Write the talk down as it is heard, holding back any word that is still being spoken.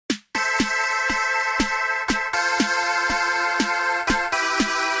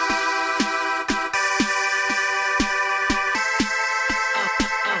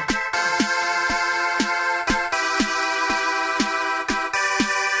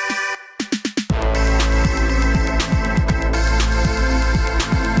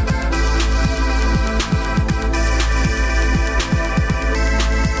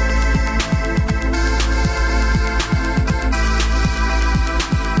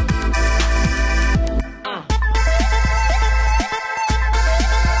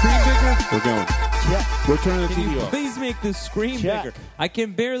We're going. Check. We're turning the Can TV you off. please make the screen Check. bigger? I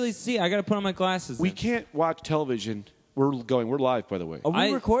can barely see. I got to put on my glasses. We then. can't watch television. We're going. We're live, by the way. Are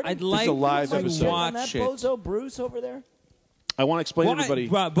we recording? I'd This is like a live to episode. On that watch it. bozo Bruce over there? I want to explain to Why? everybody.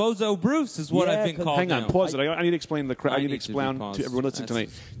 Bozo Bruce is what Yeah, I've been 'cause- called Hang on, now. pause it. I need to explain the. I need to be explain paused. to everyone listening tonight.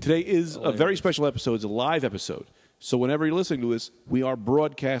 That's Today is a very hilarious. special episode. It's a live episode. So whenever you're listening to us, we are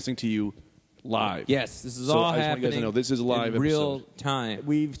broadcasting to you live. Yes, this is So all I just want happening. you guys to know this is a live in real episode. time.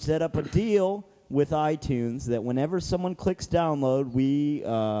 We've set up a deal with iTunes that whenever someone clicks download, we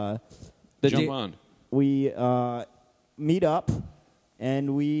Jump on. meet up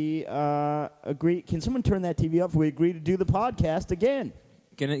and we agree. Can someone turn that TV off? We agree to do the podcast again.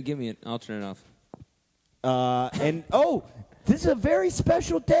 Give me it. I'll turn it off. This is a very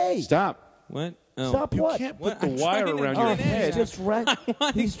special day. Stop. What? Oh. Stop You what? can't put What? the I'm wire trying to around get your it in. head. He's just right.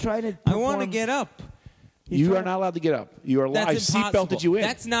 He's trying to. I want to perform- get up. he's You trying- are not allowed to get up. You are live. I That's impossible. seatbelted you in.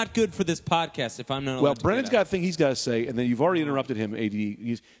 That's not good for this podcast if I'm not allowed Well, to Brennan's get got a up. thing he's got to say, and then you've already interrupted him.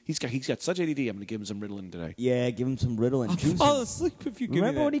 ADD. He's got such ADD. I'm going to give him some Ritalin today. Yeah, give him some Ritalin. I'll Juice fall him. asleep if you give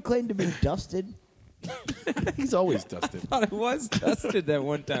Remember me when that. he claimed to be dusted? He's always dusted. I thought I was dusted that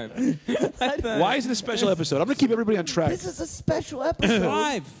one time. Why is it a special episode? I'm going to keep everybody on track. This is a special episode.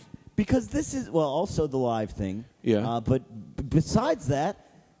 Live. Because this is, well, also the live thing. Yeah. But besides that,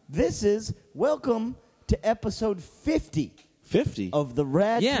 this is welcome to episode 50 50. of the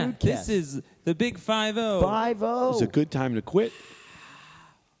Rad Yeah, Dudecast. this is the big 5-0. 5-0. It's a good time to quit.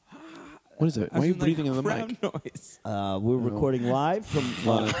 What is that? Why are you breathing in the Oh. mic? Noise. We're recording live from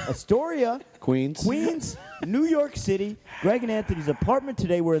Astoria, Queens. Queens, New York City. Greg and Anthony's apartment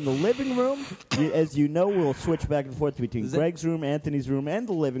today. We're in the living room. As you know, we'll switch back and forth between Is it- Greg's room, Anthony's room, and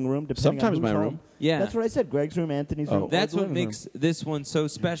the living room. Depending Sometimes on my who's room. home. Yeah. That's what I said. Greg's room, Anthony's room. or That's the what living makes this one so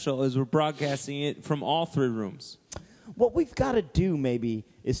special is we're broadcasting it from all three rooms. room. What we've got to do maybe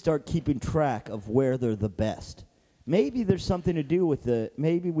is start keeping track of where they're the best. Maybe there's something to do with the.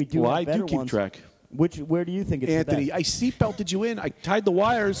 Maybe we do. Well, have I do better keep ones. track. Where do you think it's Anthony, the I seatbelted you in. I tied the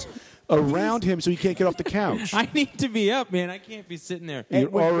wires around him so he can't get off the couch. I need to be up, man. I can't be sitting there. And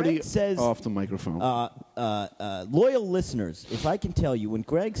You're when already Greg says- off the microphone. loyal listeners, if I can tell you, when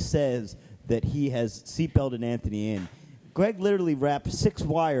Greg says that he has seatbelted Anthony in, Greg literally wrapped 6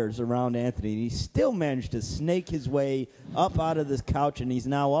 wires around Anthony, and he still managed to snake his way up out of this couch, and he's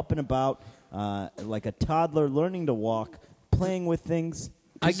now up and about like a toddler learning to walk, playing with things.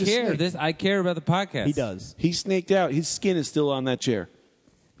 I He's a care. snake. I care about the podcast. He does. He snaked out. His skin is still on that chair.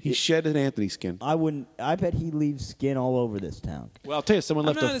 He shed an Anthony skin. I bet he leaves skin all over this town. Well, I'll tell you, someone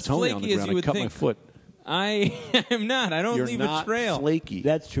I'm left not a as toenail on flaky the as ground. you I would cut my think. foot. I am not. I don't You're leave not a trail. flaky.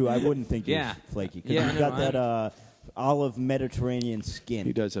 That's true. I wouldn't think Yeah. you're flaky because Yeah, you've no, got that olive Mediterranean skin.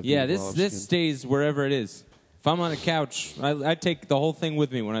 He does have Yeah, beautiful olive this skin. stays wherever it is. If I'm on a couch, I take the whole thing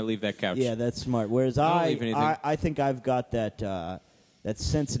with me when I leave that couch. Yeah, that's smart. Whereas I don't I leave anything. think I've got that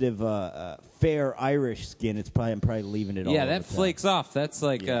sensitive, fair Irish skin. I'm probably leaving it all. Yeah, over that town. flakes off. That's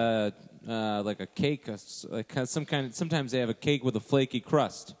like a cake. Sometimes they have a cake with a flaky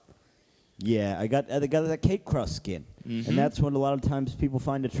crust. Yeah, I got that cake crust skin, Mm-hmm. and that's what a lot of times people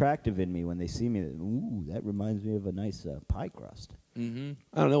find attractive in me when they see me. Ooh, that reminds me of a nice pie crust. Mm-hmm.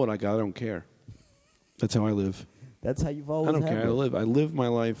 I don't know what I got. I don't care. That's how I live. That's how you've always. I don't had care. it. I live my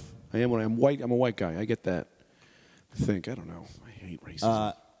life. I am what I am. White. I'm a white guy. I get that. I think. I don't know. I hate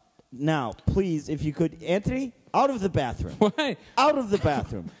racism. Now, please, if you could, Anthony, out of the bathroom. Why? Out of the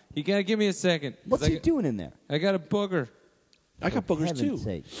bathroom. You gotta give me a second. 'cause What's he doing in there? I got a booger. I got boogers too. Heaven's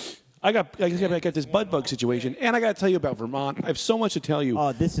sake. I got this bud bug situation, and I got to tell you about Vermont. I have so much to tell you.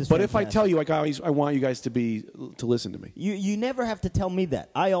 Oh, this is But if I fantastic. tell you, I want you guys to listen to me. You never have to tell me that.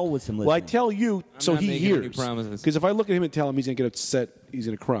 I always am listening. Well, I tell you so not he making any hears. promises. Because if I look at him and tell him, he's going to get upset. He's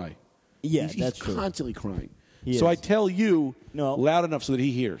going to cry. Yeah, he's that's true. constantly crying. He So is. I tell you No. loud enough so that he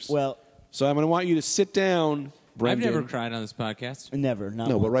hears. Well, so I'm going to want you to sit down, Brendan. I've never cried on this podcast. never. Not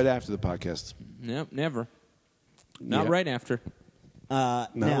No, but once. right after the podcast. Nope, never. Not Yeah. right after.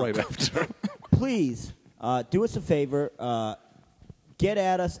 Not now, right after. please do us a favor. Get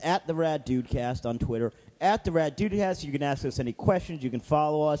at us at the Rad Dudecast on Twitter. At the Rad Dudecast, you can ask us any questions. You can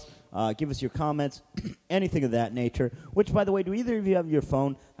follow us. Give us your comments, anything of that nature. Which, by the way, do either of you have your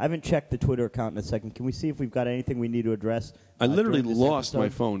phone? I haven't checked the Twitter account in a second. Can we see if we've got anything we need to address? I literally during this lost my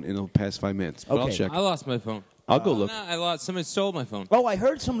episode? phone in the past 5 minutes. But I'll Okay. check. I lost my phone. I'll go look. No, I lost. Somebody stole my phone. Oh, I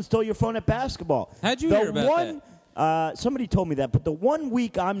heard someone stole your phone at basketball. How'd you the hear about that? Somebody told me that, but the 1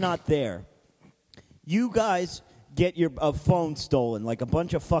 week I'm not there, you guys get your phone stolen like a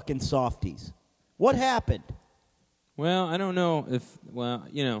bunch of fucking softies. What happened? Well, I don't know if. Well,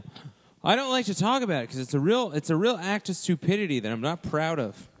 I don't like to talk about it because it's a real act of stupidity that I'm not proud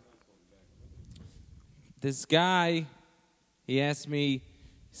of. this guy, he asked me, he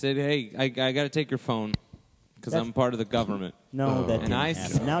said, "Hey, I got to take your phone because I'm part of the government." No, that didn't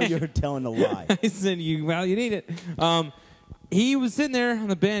happen. Now you're telling a lie. I said, you need it. He was sitting there on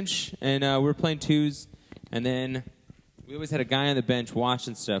the bench, and we were playing twos, and then we always had a guy on the bench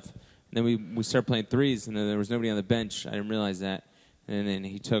watching stuff. And then we started playing threes, and then there was nobody on the bench. I didn't realize that. And then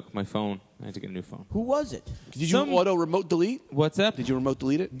he took my phone. I had to get a new phone. Who was it? Did you auto remote delete? What's up? Did you remote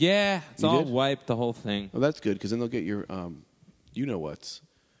delete it? Yeah, it's You all did? wiped, the whole thing. Oh, that's good because then they'll get your, you know what's.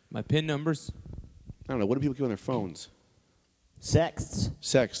 My PIN numbers. I don't know. What do people keep on their phones? Sexts.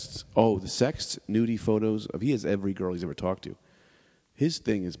 Sexts. Oh, the sexts, nudie photos of. He has every girl he's ever talked to. His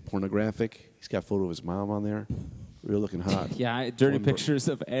thing is pornographic. He's got a photo of his mom on there, real looking hot. Yeah, dirty One pictures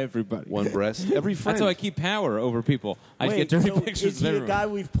of everybody. One breast. Every friend. That's how I keep power over people. I Wait, get dirty so pictures is of he a everyone. guy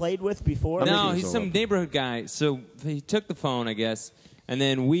we've played with before? No, making he's this all some up. neighborhood guy. So he took the phone, I guess, and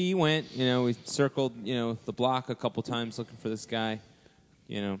then we went. We circled, the block a couple times looking for this guy.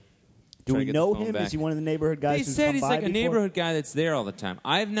 Do try we to get the know phone him? back. Is he one of the neighborhood guys They who's said come he's by like a before? neighborhood guy that's there all the time.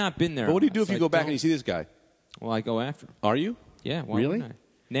 I have not been there. But what do you do if so you I go back don't- and you see this guy? Well, I go after him. Are you? Yeah. Why Really? wouldn't I?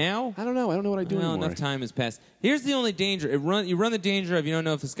 Now? I don't know. I don't know what I do Well, anymore. enough time has passed. Here's the only danger. You run the danger of you don't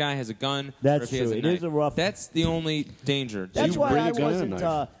know if this guy has a gun That's or if he true. has a It knife. is a rough- That's the only danger. That's you why bring I a gun and a wasn't.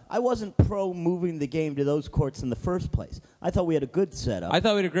 knife? I wasn't pro moving the game to those courts in the first place. I thought we had a good setup. I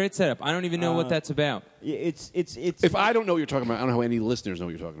thought we had a great setup. I don't even know what that's about. It's. If I don't know what you're talking about, I don't know how any listeners know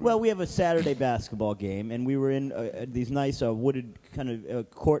what you're talking about. Well, we have a Saturday basketball game, and we were in these nice wooded kind of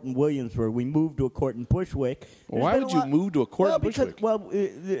court in Williamsburg. We moved to a court in Bushwick. There's Why been a would you lot- move to a court well, in Bushwick? Because,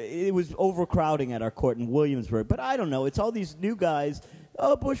 it was overcrowding at our court in Williamsburg. But I don't know. It's all these new guys.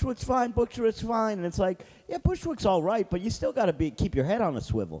 Oh, Bushwick's fine. Bushwick's fine. And it's like, yeah, Bushwick's all right, but you still got to keep your head on a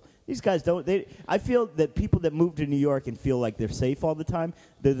swivel. These guys don't. I feel that people that move to New York and feel like they're safe all the time,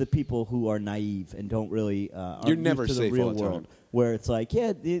 they're the people who are naive and don't really. Aren't You're used never to the safe real all the world, time. where it's like,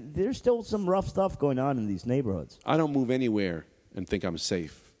 yeah, there's still some rough stuff going on in these neighborhoods. I don't move anywhere and think I'm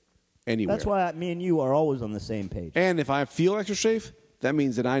safe. Anywhere. That's why me and you are always on the same page. And if I feel extra safe, that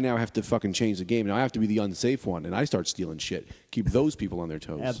means that I now have to fucking change the game. Now I have to be the unsafe one, and I start stealing shit. Keep those people on their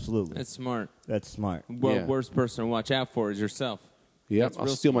toes. Absolutely, That's smart. that's smart. Well, Yeah. worst person to watch out for is yourself. Yep, That's I'll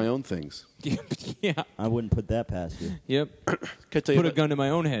real steal my own things. Yeah. I wouldn't put that past you. Yep. Can I tell you Put a about- gun to my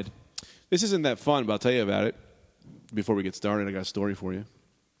own head. This isn't that fun, but I'll tell you about it. Before we get started, I got a story for you.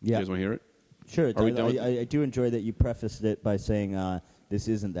 Yeah, You guys want to hear it? sure. Are we done with- I do enjoy that you prefaced it by saying this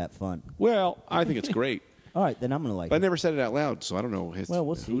isn't that fun. Well, I think it's great. All right, then I'm gonna like But I it. never said it out loud, so I don't know. Well,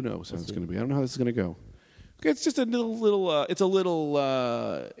 we'll see. Who knows how We'll it's see. going to be? I don't know how this is going to go. Okay, it's just a little. It's a little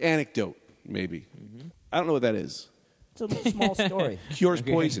anecdote, maybe. I don't know what that is. It's a small story. Cures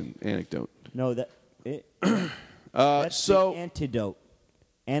poison anecdote. No, that's So the antidote.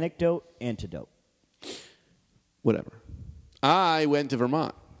 Anecdote, antidote. whatever. I went to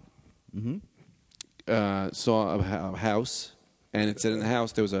Vermont. Saw a house, and it said in the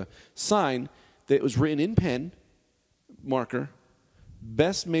house there was a sign that was written in pen, marker,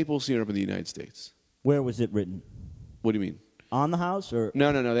 best maple syrup in the United States. Where was it written? What do you mean? On the house or?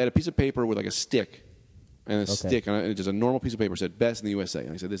 No. They had a piece of paper with like a stick, and a Okay. stick on it, and just a normal piece of paper said "best in the USA."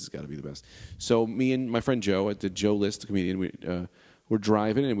 And I said, "This has got to be the best." So me and my friend Joe, at the Joe List, the comedian, we're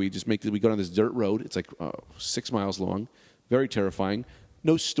driving, and we go down this dirt road. It's like 6 miles long, very terrifying.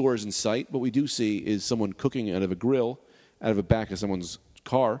 No stores in sight. What we do see is someone cooking out of a grill, out of the back of someone's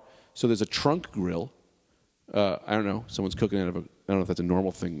car. So there's a trunk grill. I don't know. Someone's cooking out of a. I don't know if that's a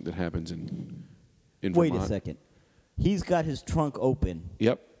normal thing that happens in Wait Vermont. a second. He's got his trunk open.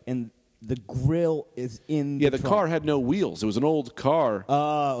 Yep. And the grill is in. Yeah, the trunk. car had no wheels. It was an old car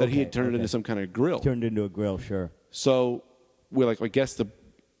Oh, that he okay, had turned okay. into some kind of grill. Turned into a grill, sure. So we're like, I guess the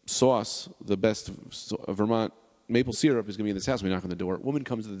sauce, the best of Vermont maple syrup is going to be in this house. We knock on the door. Woman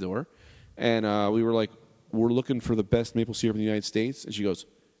comes to the door, and we were like, we're looking for the best maple syrup in the United States. And she goes,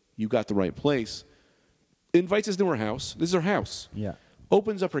 you got the right place. Invites us to her house. This is her house. Yeah.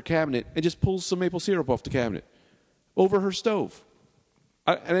 Opens up her cabinet and just pulls some maple syrup off the cabinet over her stove.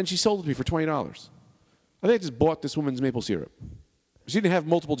 And then she sold it to me for $20. I think I just bought this woman's maple syrup. She didn't have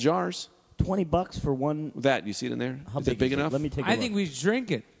multiple jars. $20 for one. That, you see it in there? How Is it big is enough? Let me take a I look. think we should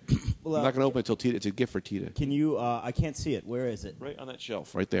drink it. I'm not going to open it until Tita. It's a gift for Tita. Can you? I can't see it. Where is it? Right on that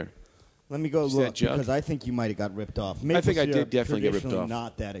shelf, right there. Let me go See that look jug? because I think you might have got ripped off. I think I did syrup definitely get ripped traditionally off.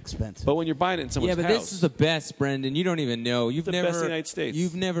 Not that expensive. But when you're buying it in someone's Yeah, but house, this is the best, Brendan. You don't even know. You've the never best in the United States.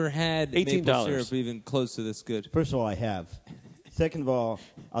 You've never had $18. maple syrup even close to this good. First of all, I have. Second of all,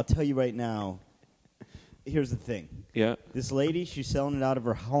 I'll tell you right now. Here's the thing. yeah, This lady, she's selling it out of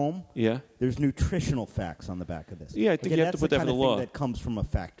her home. yeah, There's nutritional facts on the back of this. Yeah, I think you have to that's put the that kind for of the thing law. that comes from a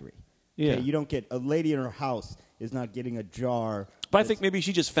factory. Yeah. Okay? You don't get a lady in her house is not getting a jar. But I think maybe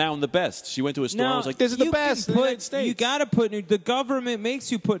she just found the best. She went to a store and was like, this is the you best can in the put- United States. You got to put the government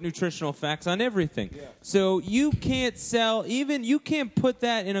makes you put nutritional facts on everything. So you can't sell you can't put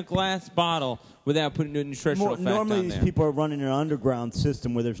that in a glass bottle without putting a nutritional fact Normally, on these there. people are running an underground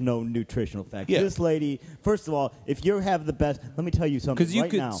system where there's no nutritional facts. Yeah. This lady, first of all, if you have the best, let me tell you something. Because you right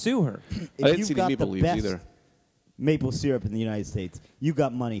could now, sue her. if I didn't you've see the got maple the leaves best either. maple syrup in the United States, you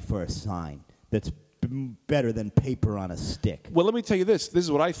got money for a sign that's better than paper on a stick. Well, let me tell you this. This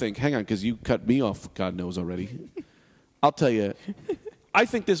is what I think. Hang on, because you cut me off, God knows already. I'll tell you. I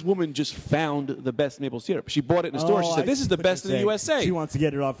think this woman just found the best maple syrup. She bought it in a store. She Oh, said, I this is see the what best in you're the saying. USA. She wants to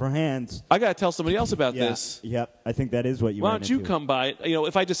get it off her hands. I got to tell somebody else about Yeah. this. Yep. I think that is what you Why ran don't you into. come by? You know,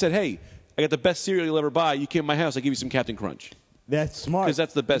 if I just said, hey, I got the best cereal you'll ever buy, you came to my house, I give you some Captain Crunch. That's smart. 'Cause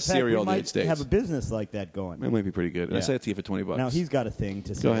that's the best in fact, cereal we in the might United States. have a business like that going. That might be pretty good. And I Yeah. said it to you for $20. Now, he's got a thing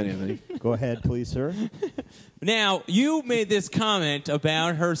to say. Go ahead, Anthony. Go ahead, please, sir. Now, you made this comment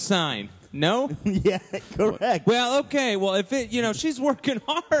about her sign. No? Yeah, correct. Well, okay. Well, if she's working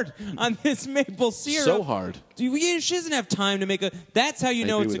hard on this maple syrup. So hard. She doesn't have time to make a. That's how you I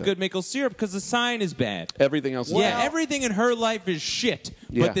know agree it's a with good that. maple syrup because the sign is bad. Everything else is Yeah, bad. everything in her life is shit.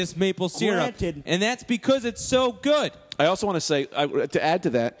 Yeah. But this maple syrup, Granted. and that's because it's so good. I also want to say, to add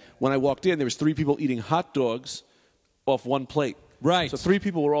to that, when I walked in, there was 3 people eating hot dogs off one plate. Right. So 3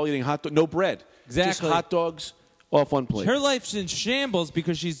 people were all eating hot dogs, no bread. Just Exactly. hot dogs off one plate. Her life's in shambles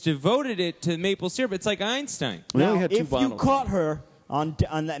because she's devoted it to maple syrup. It's like Einstein. We Now, only had 2 if you bottles. caught her on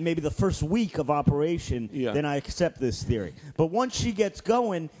that maybe the first week of operation, Yeah. then I accept this theory. But once she gets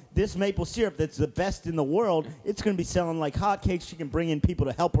going, this maple syrup that's the best in the world, it's going to be selling like hotcakes. She can bring in people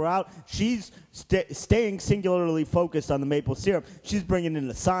to help her out. She's staying singularly focused on the maple syrup. She's bringing in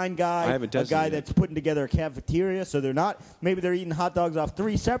a sign guy, I haven't a tested guy it yet. that's putting together a cafeteria. So they're not, maybe they're eating hot dogs off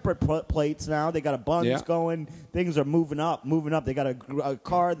 3 separate plates now. They got a buns Yeah. going. Things are moving up. They got a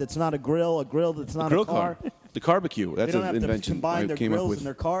car that's not a grill that's not Grill a car. The barbecue. They That's don't an have to invention combine I their came up grills with. and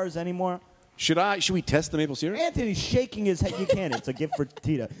their cars anymore. Should we test the maple syrup? Anthony's shaking his head. You can. It's a gift for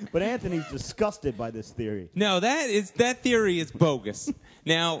Tita. But Anthony's disgusted by this theory. No, that theory is bogus.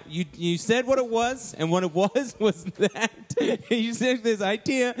 Now, you said what it was, and what it was that you said this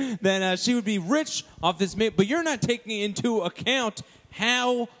idea that she would be rich off this maple, but you're not taking into account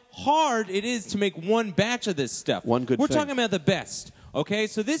how hard it is to make one batch of this stuff. One good We're thing. talking about the best. Okay,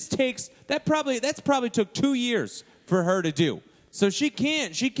 so that's probably took 2 years for her to do. So she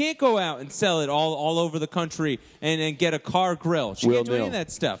can't go out and sell it all over the country and get a car grill. She can't do any of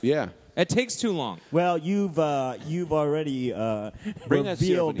that stuff. Yeah. It takes too long. Well, you've already Bring that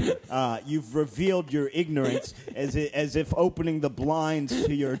syrup revealed in you've revealed your ignorance as if opening the blinds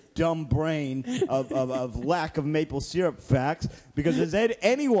to your dumb brain of lack of maple syrup facts. Because as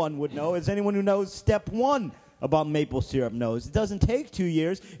anyone would know, as anyone who knows step 1 about maple syrup knows, it doesn't take 2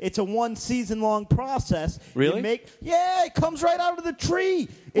 years. It's a 1 season long process. Really? It comes right out of the tree.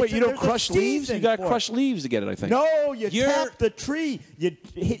 Wait, you don't there's a crush leaves? You season got to for it. crush leaves to get it, I think. No, you You're- tap the tree.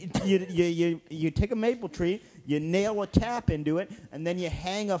 You take a maple tree, you nail a tap into it, and then you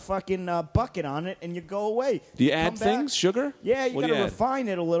hang a fucking bucket on it, and you go away. Do you Come add back. things? Sugar? Yeah, you What got do to you add? refine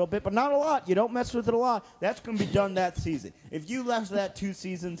it a little bit, but not a lot. You don't mess with it a lot. That's going to be done that season. If you left that 2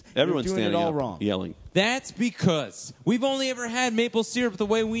 seasons, Everyone's you're doing it standing all up, wrong. yelling. That's because we've only ever had maple syrup the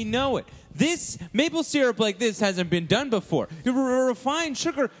way we know it. This maple syrup like this hasn't been done before. Refined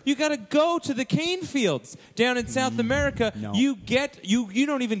sugar, you got to go to the cane fields down in South America. No. You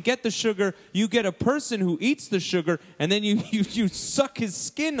don't even get the sugar. You get a person who eats the sugar, and then you suck his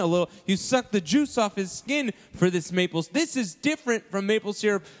skin a little. You suck the juice off his skin for this maple. This is different from maple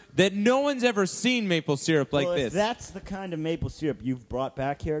syrup that no one's ever seen maple syrup like Well, this. if that's the kind of maple syrup you've brought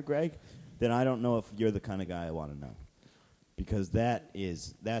back here, Greg, then I don't know if you're the kind of guy I want to know. Because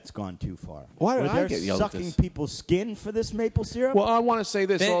that's gone too far. Why did Where I they're get yelled at sucking this? people's skin for this maple syrup? Well, I want to say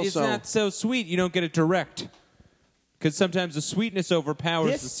this That also. is not so sweet. You don't get it direct. Because sometimes the sweetness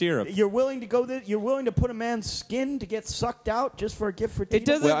overpowers the syrup. You're willing to go you're willing to put a man's skin to get sucked out just for a gift for Tita? It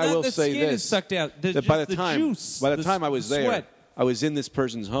doesn't. Well, I not will the say skin this, is sucked out. There's that just by the time, juice, by the time I was there, sweat. I was in this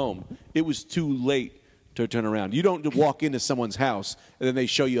person's home. It was too late to turn around. You don't walk into someone's house and then they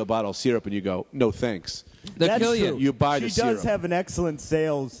show you a bottle of syrup and you go, "No, thanks." They'll That's kill you. true. You buy the She does syrup. have an excellent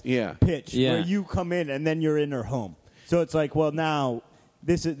sales Yeah. pitch Yeah. where you come in and then you're in her home. So it's like, well, now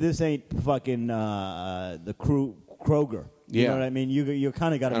this ain't fucking the Kroger. You Yeah. know what I mean? You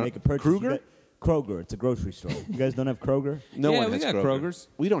kind of got to make a purchase. Kruger? You got- Kroger. It's a grocery store. You guys don't have Kroger? No Yeah, one we has got Kroger. Kroger's.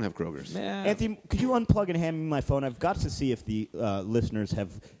 We don't have Kroger's. Yeah. Anthony, could you unplug and hand me my phone? I've got to see if the listeners have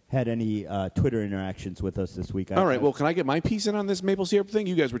had any Twitter interactions with us this week. All right. Well, can I get my piece in on this maple syrup thing?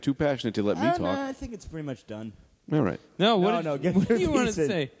 You guys were too passionate to let me talk. I think it's pretty much done. All right. No, No, get what your do you want to piece in.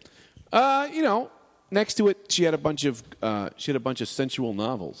 say? Next to it, she had a bunch of sensual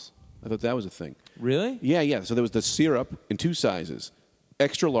novels. I thought that was a thing. Really? Yeah. So there was the syrup in 2 sizes,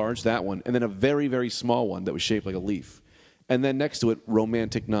 extra large, that one, and then a very, very small one that was shaped like a leaf. And then next to it,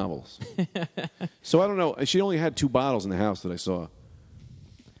 romantic novels. So I don't know. She only had 2 bottles in the house that I saw.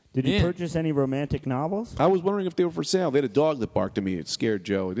 Did you Yeah. purchase any romantic novels? I was wondering if they were for sale. They had a dog that barked at me. It scared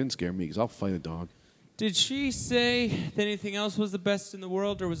Joe. It didn't scare me because I'll fight a dog. Did she say that anything else was the best in the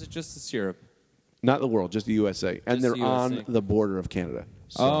world, or was it just the syrup? Not the world, just the USA. And Just they're the USA. on the border of Canada.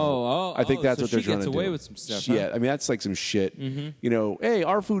 So Oh, I think that's so what they're she trying gets to do. away with some stuff, Yeah, huh? I mean, that's like some shit. You know, hey,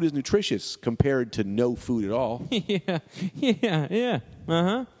 our food is nutritious compared to no food at all. yeah.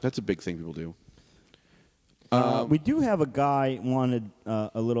 Uh-huh. That's a big thing people do. We do have a guy wanted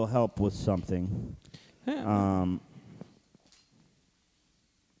a little help with something.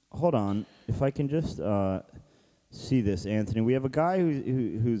 Hold on, if I can just see this, Anthony. We have a guy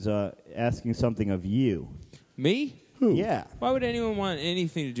who's asking something of you. Me? Yeah. Why would anyone want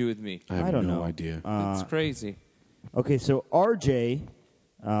anything to do with me? I have I don't no know. idea. That's crazy. Okay, so RJ,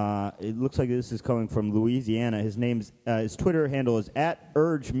 it looks like this is coming from Louisiana. His Twitter handle is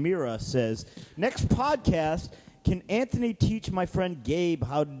 @UrgeMira. Says, next podcast, can Anthony teach my friend Gabe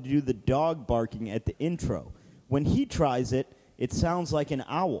how to do the dog barking at the intro? When he tries it, it sounds like an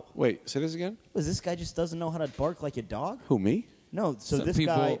owl. Wait, say this again? This guy just doesn't know how to bark like a dog? Who, me? No, so Some this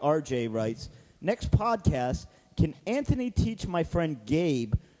guy, people- RJ, writes, next podcast, can Anthony teach my friend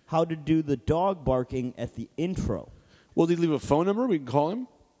Gabe how to do the dog barking at the intro? Well, did he leave a phone number? We can call him.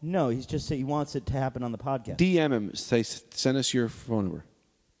 No, he's just saying he wants it to happen on the podcast. DM him. Say, send us your phone number.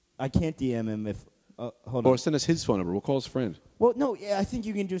 I can't DM him if. Hold Or on. send us his phone number. We'll call his friend. Well, no, yeah, I think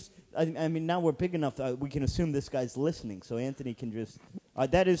you can just. I mean, now we're big enough. We can assume this guy's listening, so Anthony can just.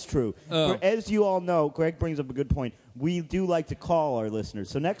 That is true. Oh. As you all know, Greg brings up a good point. We do like to call our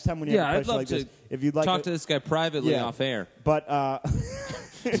listeners. So next time when you Yeah, have a I'd question love like to this, if you'd like talk to this guy privately Yeah. off air. But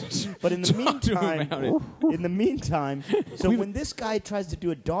but in the Talk to him about meantime, so when this guy tries to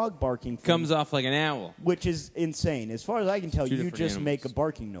do a dog barking thing, Comes off like an owl. which is insane. As far as I can tell, Two you different just animals. make a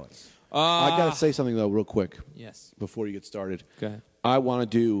barking noise. I got to say something, though, real quick Yes. before you get started. Go ahead. I want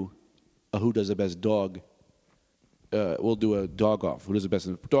to do a Who Does the Best Dog. We'll do a dog off. Who does the best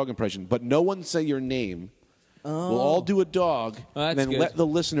dog impression? But no one say your name. We'll all do a dog, Oh, that's and then good. let the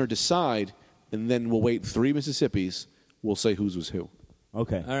listener decide, and then we'll wait 3 Mississippis. We'll say whose was who.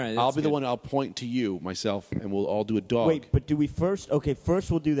 Okay. All right. I'll that's be the good. one. I'll point to you, myself, and we'll all do a dog. Wait, but do we first? Okay, first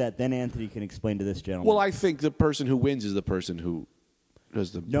we'll do that. Then Anthony can explain to this gentleman. Well, I think the person who wins is the person who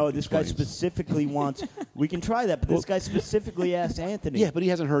does the. no, this guy explains. specifically wants. We can try that, but this guy specifically asked Anthony. Yeah, but he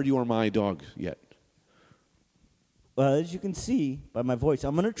hasn't heard you or my dog yet. Well, as you can see by my voice,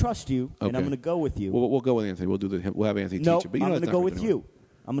 I'm going to trust you, and I'm Okay. going to go with you. We'll go with Anthony. We'll do the. We'll have Anthony no, teach it. But I'm you know going to that's go not with gonna do you.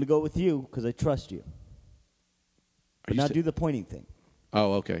 I'm going to go with you because I trust you. Are But you now sa- do the pointing thing.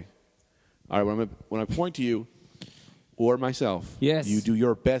 Oh, okay. All right. When I point to you or myself, Yes. you do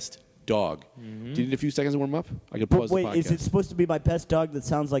your best dog. Do you need a few seconds to warm up? I could But pause wait, the podcast. is it supposed to be my best dog that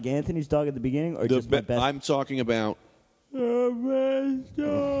sounds like Anthony's dog at the beginning, or just my best? I'm talking about. best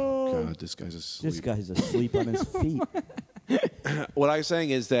dog. God, this guy's asleep. This guy's asleep on his feet. What I'm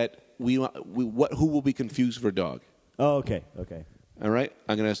saying is that who will be confused for a dog? Oh, okay, okay. All right.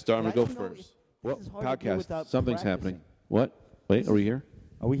 I'm gonna start. I'm But gonna I go don't know first. if this is hard to do without Something's practicing. happening. What? Wait. Are we here?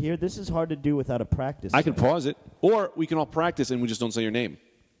 Are we here? This is hard to do without a practice. I can session. pause it, or we can all practice and we just don't say your name.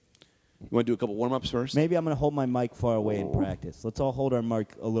 You want to do a couple warm-ups first? Maybe I'm going to hold my mic far away and practice. Let's all hold our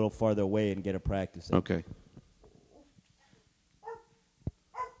mic a little farther away and get a practice. in. Okay.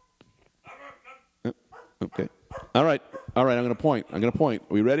 Okay. All right. I'm going to point. I'm going to point.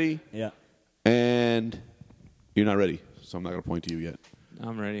 Are we ready? Yeah. And you're not ready, so I'm not going to point to you yet.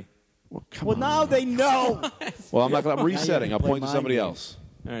 I'm ready. Well, come Well, on. now they know. Well, I'm not. I'm resetting. to I'll play point to mind somebody games. else.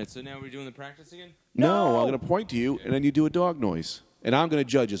 All right. So now we're doing the practice again. No, I'm going to point to you, and then you do a dog noise, and I'm going to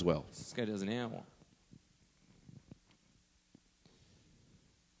judge as well. This guy does an owl.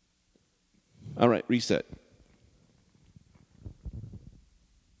 All right, reset.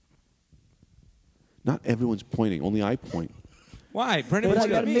 Not everyone's pointing. Only I point. Why? Brendan But was I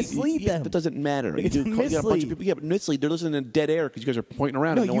got gotta me. mislead Yeah, them. that doesn't matter. It's you got a bunch mislead. of people. Yeah, but mislead. They're listening in dead air because you guys are pointing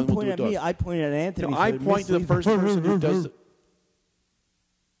around. No, and no you one will pointed do at a me. dog. I pointed at Anthony. No, so I it point to the misleads first person who does. The...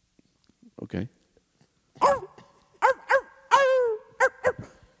 Okay.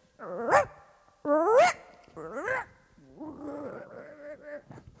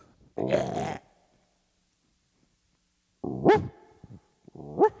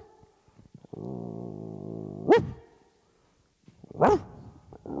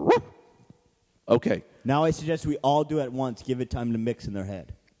 Okay. Now I suggest we all do it at once. Give it time to mix in their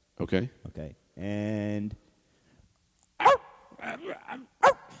head. Okay. Okay. And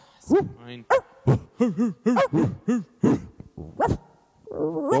Fine.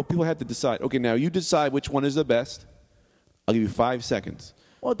 Well, people have to decide. Okay, now you decide which one is the best. I'll give you 5 seconds.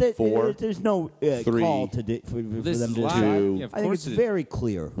 well, there's no 3, call to for This them is to live. decide. 2, Yeah, of I think course it's it is. very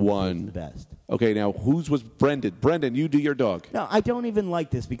clear who's 1. the best. Okay, now whose was Brendan? Brendan, you do your dog. No, I don't even like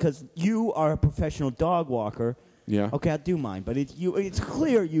this because you are a professional dog walker. Yeah. Okay, I'll do mine, but it's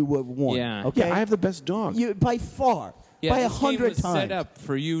clear you would won. Yeah. Okay. Yeah, I have the best dog. You by far. Yeah, by this game 100 was times. set up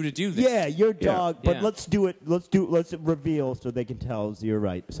for you to do this. Yeah, your dog. But Yeah. let's do it. Let's reveal so they can tell you're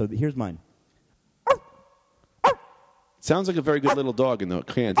right. So here's mine. Sounds like a very good little dog in the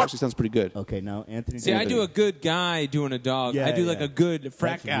cans. Actually, sounds pretty good. Okay, now Anthony. See, I do a good guy doing a dog. Yeah, I do like yeah. a good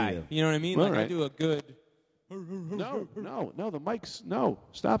frat That's what you guy. do. You know what I mean? All Like I right. do a good. No, the mic's no.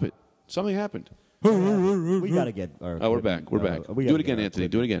 Stop it. Something happened. We gotta get. Our Oh, we're back. We're back. we Do gotta it again, get our Anthony.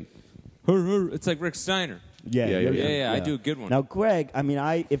 equipment. Do it again. It's like Rick Steiner. Yeah, Yeah, you're- yeah, I do a good one. Now, Greg, I mean,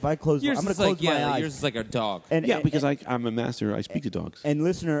 if I close, Yours I'm going is to close like my yeah, eyes. yours is like a dog. And, Yeah, because I'm a master. I speak to dogs. And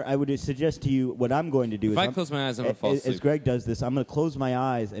listener, I would suggest to you what I'm going to do. If is I I'm- close my eyes, I'm gonna fall as asleep. Greg does this, I'm going to close my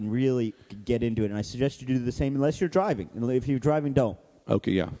eyes and really get into it. And I suggest you do the same unless you're driving. And if you're driving, don't.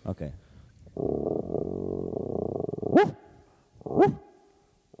 Okay, yeah. Okay.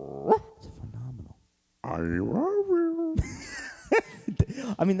 It's phenomenal.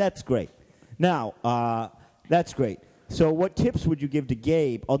 I mean, that's great. Now, that's great. So what tips would you give to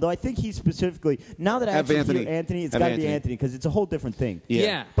Gabe? Although I think he's specifically, now that I Have actually Anthony. hear Anthony, it's Have got to be Anthony. Anthony because it's a whole different thing.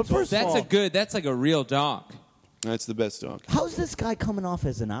 Yeah. But first of that's all- that's like a real dog. That's the best dog. How's this guy coming off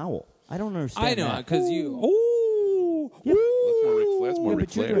as an owl? I don't understand I know that. because you. Ooh. Yeah. That's more Ric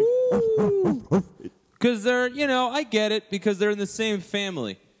but Flair. you're Because they're, I get it because they're in the same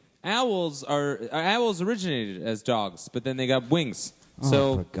family. Owls originated as dogs, but then they got wings. Oh,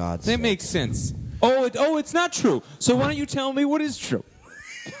 So for God's that sake. makes sense. It's not true. So why don't you tell me what is true?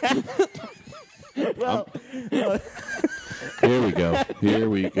 Well, Here we go. Here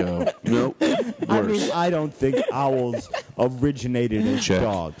we go. Nope. I mean, I don't think owls originated as Check.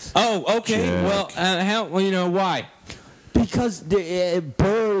 dogs. Oh, okay. Check. Well, why? Because the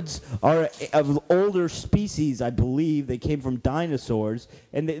birds are of older species, I believe. They came from dinosaurs,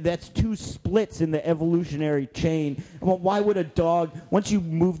 and that's two splits in the evolutionary chain. Well, why would a dog? Once you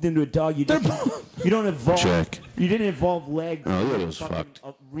moved into a dog, you don't evolve. Check. You didn't evolve legs. Oh, look at You those fucking,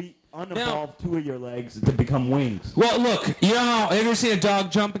 fucked. Unevolved two of your legs to become wings. Well, look. You know how have you ever seen a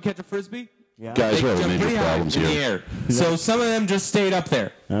dog jump and catch a frisbee? Yeah. Guys, They we're having jump major pretty high problems in the here. air. So some of them just stayed up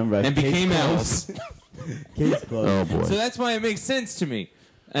there All right. and Case became closed. owls. Case closed. Oh, boy. So that's why it makes sense to me.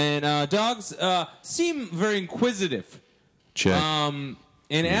 And dogs seem very inquisitive. Check. And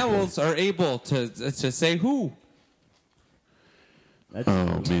owls are able to say who. That's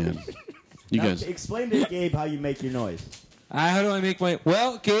Oh, man. You Now, guys. explain to Gabe how you make your noise. How do I make my...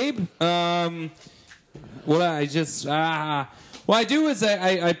 Well, Gabe, what I just... what I do is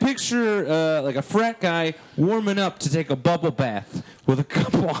I picture like a frat guy warming up to take a bubble bath with a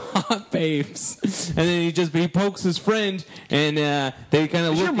couple of hot babes. And then he pokes his friend, and they kind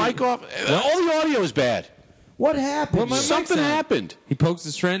of Is look... your mic off? All the audio is bad. What happened? Well, my mic's Something on. happened. He pokes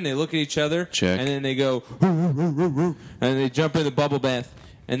his friend, they look at each other, Check. and then they go... and they jump in the bubble bath.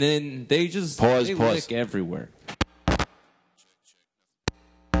 And then they just... Pause. lick everywhere.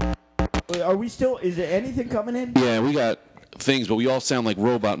 Are we still? Is there anything coming in? Yeah, we got things, but we all sound like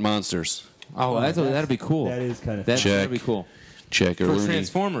robot monsters. Oh, that'd be cool. That is kind of That'd Check. be cool. Check it. For Rooney.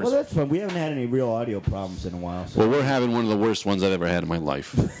 Transformers. Well, that's fun. We haven't had any real audio problems in a while, so Well, we're having one of the worst ones I've ever had in my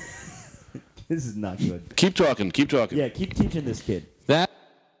life. this is not good. Keep talking. Keep talking. Yeah, keep teaching this kid. That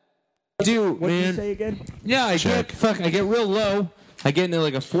I do, What did you man. say again? Yeah, I Check. get real low. I get into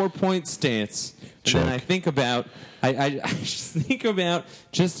like a 4-point stance. And then Check. I think about I just think about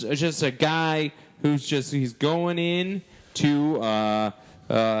just a guy he's going in to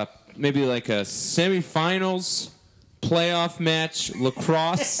maybe like a semifinals playoff match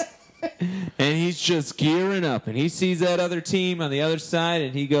lacrosse. And he's just gearing up, and he sees that other team on the other side,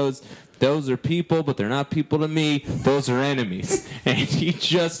 and he goes, "Those are people, but they're not people to me. Those are enemies." And he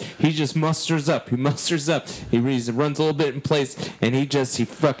just musters up. He musters up. He runs a little bit in place, and he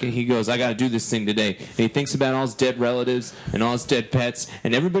goes, "I got to do this thing today." And he thinks about all his dead relatives and all his dead pets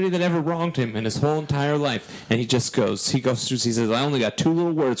and everybody that ever wronged him in his whole entire life. And he goes through. He says, "I only got 2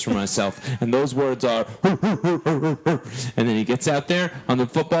 little words for myself, and those words are." And then he gets out there on the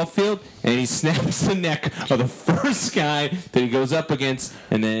football field, and he snaps the neck of the first guy that he goes up against,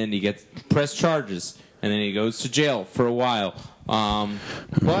 and then he gets press charges, and then he goes to jail for a while.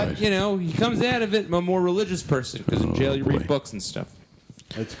 But you know, he comes out of it a more religious person because in jail you boy. read books and stuff.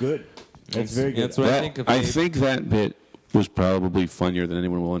 That's good. That's very good. That's what I think of. I Abe. think that bit was probably funnier than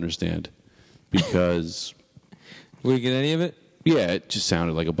anyone will understand because, Will you get any of it? yeah, it just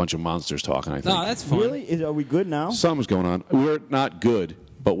sounded like a bunch of monsters talking, I think. No, that's fun. Really? Are we good now? Something's going on. We're not good,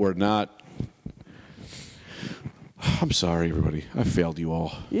 but we're not. I'm sorry, everybody. I failed you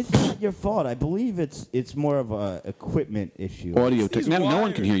all. It's not your fault. I believe it's more of a equipment issue. Audio technology. No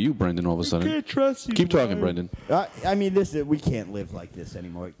one can hear you, Brendan, all of a sudden. Can't trust you. Keep talking, Brendan. I mean, we can't live like this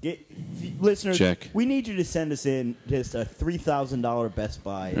anymore. Listeners, Check. we need you to send us in just a $3,000 Best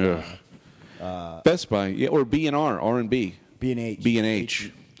Buy Ugh. Best Buy, yeah, or B&R, R&B. B&H.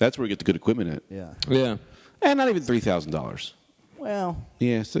 B&H. That's where we get the good equipment at. Yeah. Yeah. And not even $3,000. Well,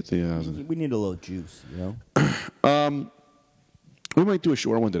 Yeah, it's $3,000. we need a little juice, you know. We might do a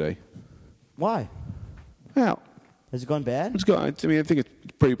short one today. Why? Well, Has it gone bad? let's go. I mean, I think it's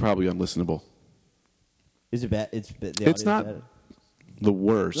pretty probably unlistenable. Is it bad? The It's audio's not bad? the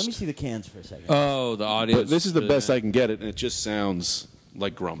worst. Let me see the cans for a second. Oh, the audio. But this is the best I can get it, and it just sounds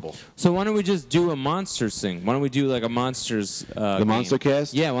like grumble. So why don't we just do a Monsters thing? Why don't we do like a Monsters? The Monster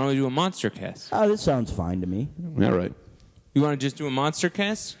Cast? Yeah. Why don't we do a Monster Cast? Oh, this sounds fine to me. All right. You want to just do a Monster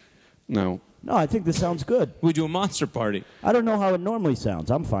Cast? No. No, I think this sounds good. We do a Monster Party. I don't know how it normally sounds.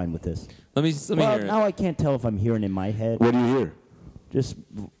 I'm fine with this. Let me Well, hear now it. I can't tell if I'm hearing in my head. What do you hear? Just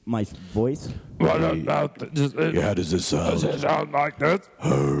my voice. Yeah, how does this sound?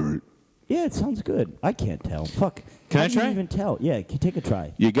 Yeah, it sounds good. I can't tell. Fuck. Can How I do you try? even tell? Yeah, take a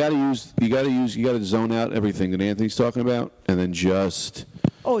try. You gotta zone out everything that Anthony's talking about, and then just.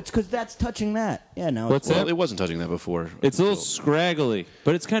 Oh, it's because that's touching that. Yeah, no. What's Well, that? it wasn't touching that before. It's a little scraggly,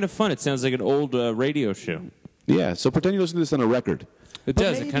 but it's kind of fun. It sounds like an old radio show. Yeah, so pretend you listen to this on a record. It But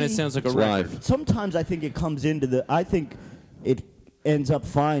does. It kind of maybe- sounds like a It's record. live. Sometimes I think it comes into the. I think it ends up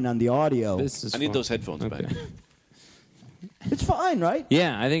fine on the audio. This is I need fun. those headphones Okay. back. It's fine, right?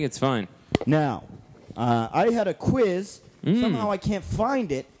 Yeah, I think it's fine. Now, I had a quiz. Mm. Somehow I can't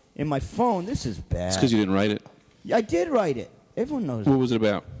find it in my phone. This is bad. It's because you didn't write it. I did write it. Everyone knows. What was it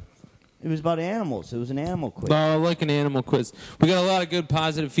about? It was about animals. It was an animal quiz. Oh, like an animal quiz. We got a lot of good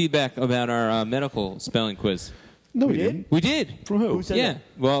positive feedback about our medical spelling quiz. No, We we did? didn't. We did. From who? Who said Yeah. that?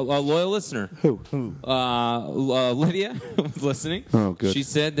 Well, a loyal listener. Who? Lydia was listening. Oh, good. She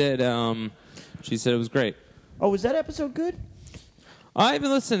said that. She said it was great. Oh, was that episode good? I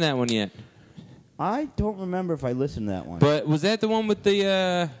haven't listened to that one yet. I don't remember if I listened to that one. But was that the one with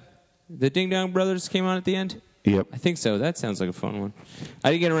the Ding Dong Brothers came on at the end? Yep. I think so. That sounds like a fun one.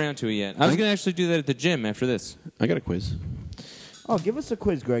 I didn't get around to it yet. I was going to actually do that at the gym after this. I got a quiz. Oh, give us a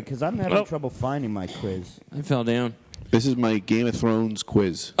quiz, Greg, because I'm having trouble finding my quiz. I fell down. This is my Game of Thrones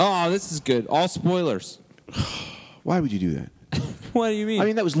quiz. Oh, this is good. All spoilers. Why would you do that? What do you mean? I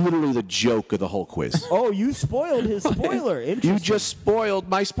mean, that was literally the joke of the whole quiz. Oh, you spoiled his spoiler. Interesting. You just spoiled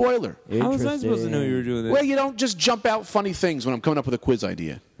my spoiler. how was I supposed to know you were doing this? Well, you don't just jump out funny things when I'm coming up with a quiz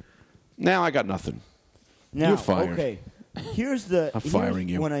idea. Now I got nothing. Now, You're fired. okay. Here's I'm firing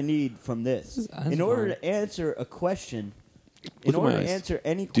you. what I need from this. That's In order fine. to answer a question, Look in at my order to eyes. answer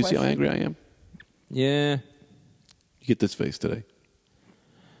any Do you see question, how angry I am? Yeah. You get this face today.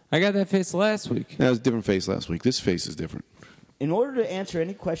 I got that face last week. That was a different face last week. This face is different. in order to answer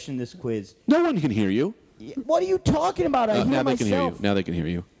any question in this quiz, No one can hear you. what are you talking about? I hear Now they myself. can hear you. Now they can hear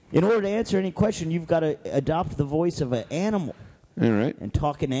you. In order to answer any question, you've got to adopt the voice of an animal All right. and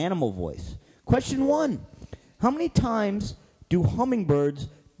talk in animal voice. Question 1. How many times do hummingbirds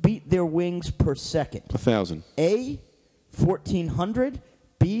beat their wings per second? 1,000. A, 1,400,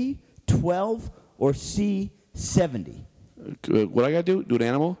 B, 12, or C, 70? What I got to do? Do an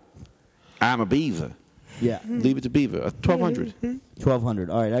animal? I'm a beaver. Yeah, Leave it to beaver. 1,200. 1,200.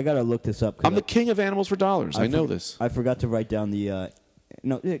 All right, I got to look this up. 'cause I'm the king of animals for dollars. I know this. I forgot to write down the...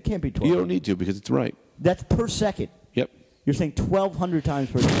 no, it can't be 12. You don't need to because it's right. That's per second. Yep. You're saying 1,200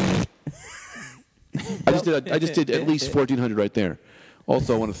 times per second. I just did at least 1,400 right there.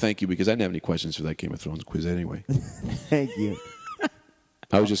 Also, I want to thank you because I didn't have any questions for that Game of Thrones quiz anyway. Thank you.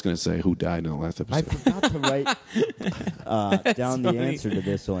 I was just going to say who died in the last I episode. forgot to write down the funny. answer to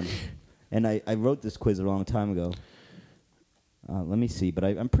this one. And I wrote this quiz a long time ago. Let me see, but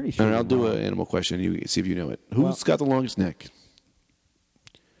I'm pretty sure. All right, I'll I'm do wrong. an animal question. You see if you know it. Who's Well- got the longest neck?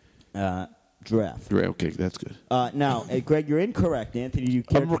 Giraffe. Okay, that's good. Now, Greg, you're incorrect. Anthony, you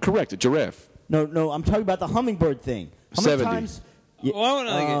care I'm correct. A giraffe. No, I'm talking about the hummingbird thing. How many 70. times? Yeah, Well,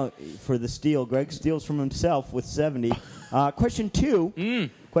 I wanna for the steal, Greg steals from himself with 70. Question 2.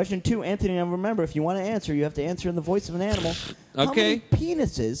 Question 2, Anthony. Now remember, if you want to answer, you have to answer in the voice of an animal. How Okay. many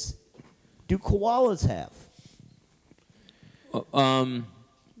penises do koalas have?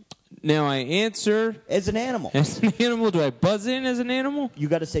 Now I answer As an animal. as an animal. Do I buzz in as an animal? You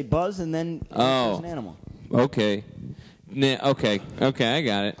got to say buzz and then Oh. as an animal. Okay. Okay, I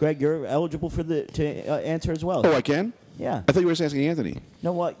got it. Greg, you're eligible for to answer as well. Oh, I can? Yeah. I thought you were just asking Anthony.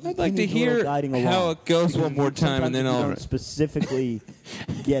 No, what? I'd like to hear how it goes one more time, and then I'll I'll. specifically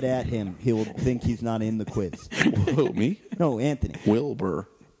get at him. He'll think he's not in the quiz. Who, me? No, Anthony. Wilbur.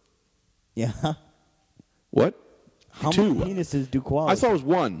 Yeah. What? How Two. many penises do koalas? I thought it was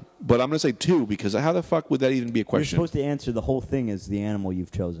one, but I'm going to say two because how the fuck would that even be a You're question? supposed to answer the whole thing as the animal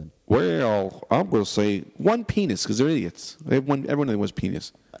you've chosen. Well, I'm going to say one penis because they're idiots. They have one. Everyone was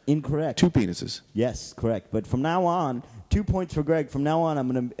penis. Incorrect. Two penises. Yes, correct. But from now on, 2 points for Greg. From now on,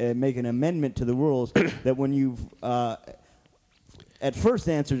 I'm going to make an amendment to the rules that when you've at first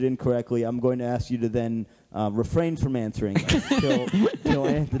answered incorrectly, I'm going to ask you to then refrain from answering till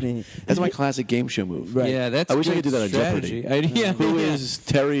Anthony. That's my classic game show move. Right. Yeah, that's. I wish I good could do that on strategy. Jeopardy. Yeah. Who is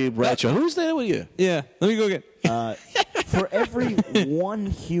Terry Bradshaw? Who's that with you? Yeah. Let me go get. For every one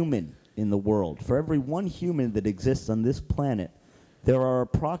human in the world, for every one human that exists on this planet, there are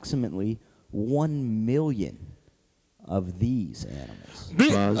approximately 1 million of these animals.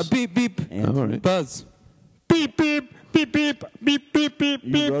 Beep, Buzz. beep, beep. And All right. Buzz. Beep, beep, beep, beep, beep, beep, beep,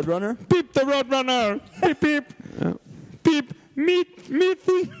 You beep. Roadrunner? Beep the roadrunner. Beep, beep. Beep. Me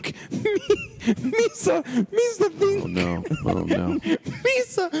think. Me so Oh think. no! Oh no!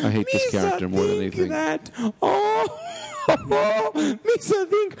 Misa, I hate this character more than anything. That, Misa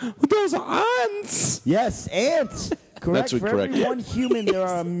think those ants. Yes, ants. Correct. That's For correct. every one human, there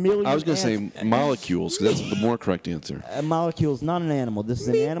are 1 million. I was going to ants. say molecules because that's the more correct answer. A molecule is not an animal. This is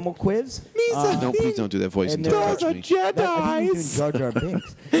an animal quiz. No, please don't do that voice and and don't those touch me. I think he's doing Jar Jar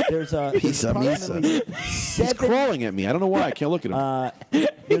Binks. There's approximately He's seven. crawling at me. I don't know why. I can't look at him.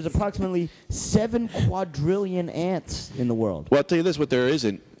 There's approximately 7 quadrillion ants in the world. Well, I'll tell you this: what there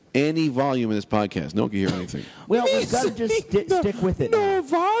isn't any volume in this podcast. No one can hear anything. Well, we've got to just stick with it. No Now.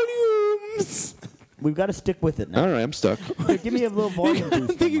 volumes. We've got to stick with it now. All right, I'm stuck. Here, give me a little volume I boost.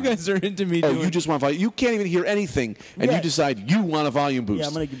 don't think you on mine. guys are into me Oh, doing. you just want volume. You can't even hear anything, and Yeah. you decide you want a volume boost. Yeah,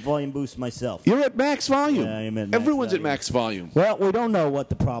 I'm going to volume boost myself. You're at max volume. Yeah, I'm at max Everyone's volume. at max volume. Well, we don't know what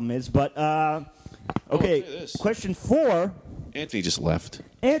the problem is, but okay. look at this. Question 4, Anthony just left.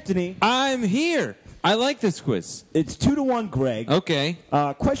 Anthony. I'm here. I like this quiz. It's 2-1, Greg. Okay.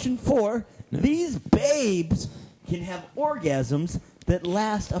 Question 4: These babes can have orgasms that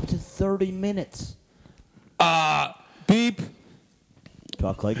last up to 30 minutes. Beep.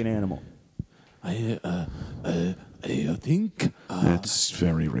 Talk like an animal. I think That's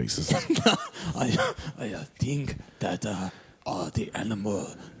very racist. I think that the animal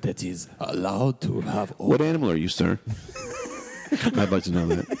that is allowed to have What animal are you, sir? I'd like to know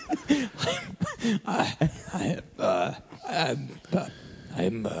that.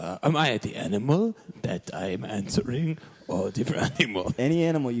 am I the animal that I'm answering or different animal? Any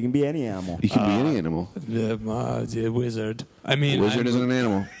animal. You can be any animal. You can be any animal. The wizard. I mean, Wizard isn't an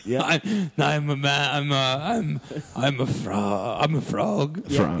animal. Yeah. I'm a man. I'm a frog. I'm a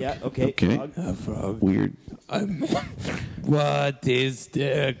frog. Frog. Yeah, okay. Okay. Frog. A frog. Weird. What is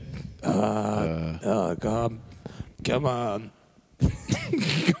the? Come on.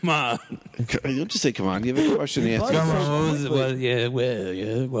 Come on. Don't just say, come on. You have a question to answer. Come so on.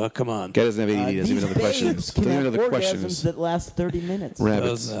 quickly. Well, come on. Guy doesn't have ADD. Doesn't even know the These question babes is. can Doesn't even have know the orgasms question is. that last 30 minutes.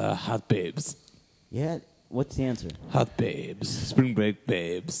 Rabbits. Those hot babes. Yeah. What's the answer? Hot babes. Spring break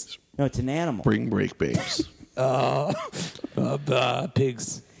babes. No, it's an animal. Spring break babes.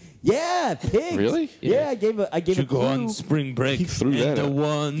 Pigs. Yeah, pigs. Really? Yeah, I gave a Should clue. go on spring break. He threw and that the out.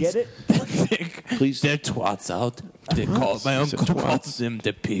 ones Get it? Take Please. their twats out. They call my He said uncle twats. calls them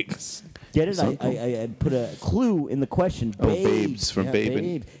the pigs. Get it? Uncle. I put a clue in the question. Oh, babes from yeah, Babin.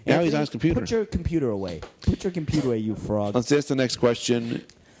 babe. Now he's Anthony, on his computer. Put your computer away. Put your computer away, you frog. Let's ask the next question.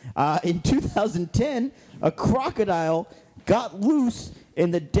 In 2010, a crocodile got loose in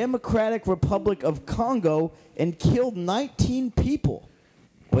the Democratic Republic of Congo and killed 19 people,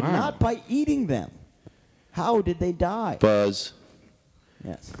 but Wow. not by eating them. How did they die? Buzz.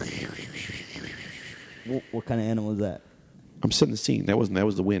 Yes. What kind of animal is that? I'm setting the scene. That wasn't. That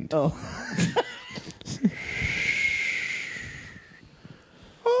was the wind. Oh.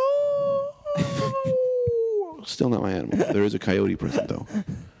 Still not my animal. There is a coyote present, though.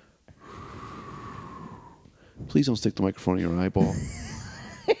 Please don't stick the microphone in your eyeball.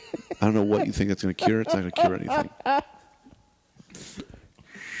 I don't know what you think that's going to cure. It's not going to cure anything.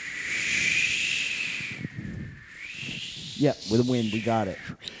 Yeah, with a wind, we got it.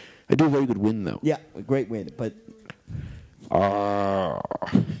 I do a very good wind, though. Yeah, a great wind, but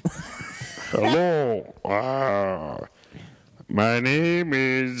Hello. My name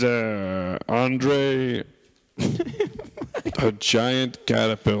is Andre, a giant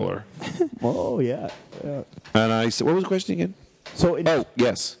caterpillar. Oh, yeah. And I said, what was the question again? So in, Oh,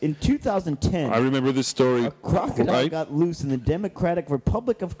 yes. in 2010, I remember this story. a crocodile Right? got loose in the Democratic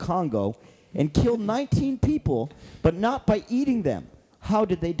Republic of Congo and killed 19 people, but not by eating them. How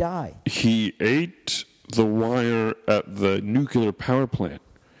did they die? He ate the wire at the nuclear power plant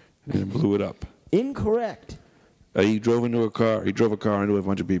and blew it up. Incorrect. He drove into a car. He drove a car into a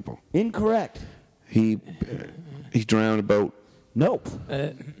bunch of people. Incorrect. He drowned about. Nope.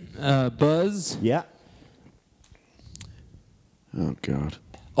 Buzz. Yeah. Oh God.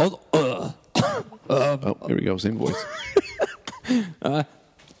 Oh, Oh, here we go. Same voice.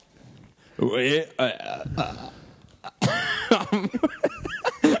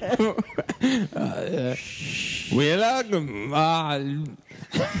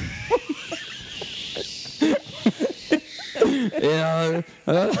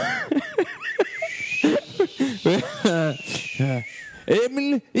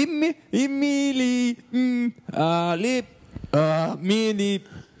 Emily, Millie.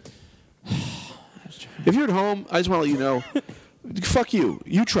 If you're at home, I just want to let you know. Fuck you.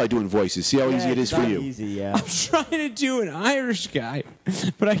 You try doing voices. See how easy it is it's for not you. Easy, yeah. I'm trying to do an Irish guy,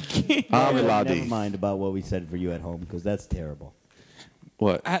 but I can't. Never Milady. mind about what we said for you at home, because that's terrible.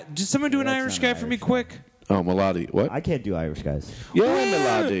 What? Did someone do an That's Irish not an guy for me Irish guy. quick? Oh, Melody. What? I can't do Irish guys. Yeah,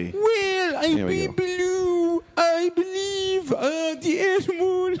 Melody. Well, Here we go. I believe the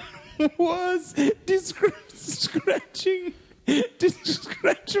animal was scratching. We're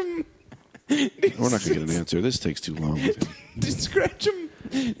not going to get an answer. This takes too long. Scratch him.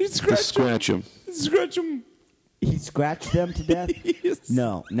 Just scratch him. Scratch him. He scratched them to death? Yes.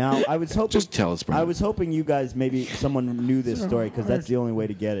 No. Now, I was hoping. Just tell us, Brian. I was hoping you guys, maybe someone knew this story, because that's the only way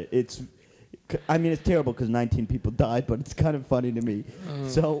to get it. It's terrible because 19 people died, but it's kind of funny to me.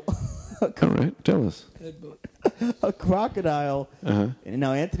 So, All right. Tell us. a crocodile.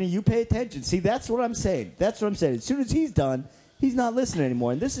 Now, Anthony, you pay attention. See, that's what I'm saying. That's what I'm saying. As soon as he's done, he's not listening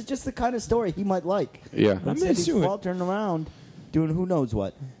anymore. And this is just the kind of story he might like. Yeah. Instead, he's into it. faltering around doing who knows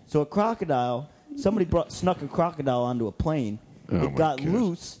what. So a crocodile, somebody snuck a crocodile onto a plane. Oh, my It got God.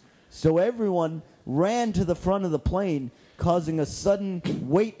 loose, so everyone ran to the front of the plane, causing a sudden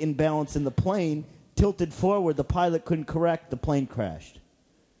weight imbalance in the plane. Tilted forward, the pilot couldn't correct, the plane crashed.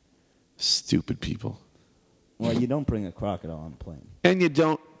 Stupid people. Well, you don't bring a crocodile on a plane. And you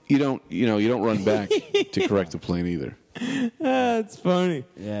don't run back to correct the plane either. That's funny.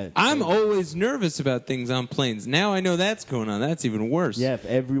 Yeah. I'm always nervous about things on planes. Now I know that's going on. That's even worse. Yeah, if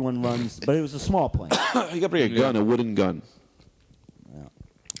everyone runs, but it was a small plane. You got to bring a gun, a wooden gun. Yeah.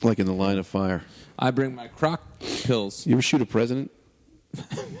 Like in the line of fire. I bring my croc pills. You ever shoot a president?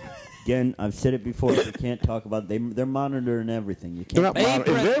 Again, I've said it before. You can't talk about. They're monitoring everything. You They're can't. not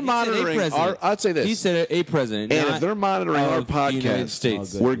monitoring. If they're monitoring our, I'd say this. He said a president. And not if they're monitoring our of the United podcast,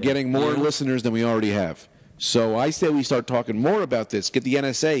 States. Oh, good. we're Yeah. getting more Yeah. listeners than we already have. So I say we start talking more about this. Get the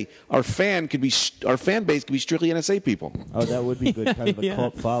NSA. Our fan base could be strictly NSA people. Oh, that would be good. Kind of a Yeah.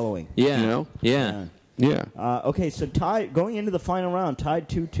 cult following. Yeah. You know? Yeah. Yeah. Okay, so going into the final round, tied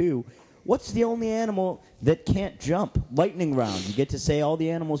 2-2. What's the only animal that can't jump? Lightning round. You get to say all the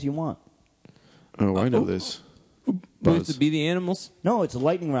animals you want. Oh, I know this. Supposed to be the animals. No, it's a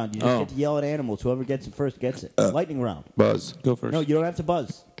lightning round. You just Oh. get to yell at animals. Whoever gets it first gets it. Lightning round. Buzz. Go first. No, you don't have to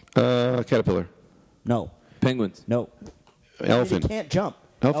buzz. Caterpillar. No, Penguins. no. Elephant. They can't jump.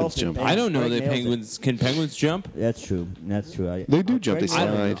 Elephants jump. I don't know Greg that nails it. penguins can penguins jump. That's true. That's true. They do jump. They Greg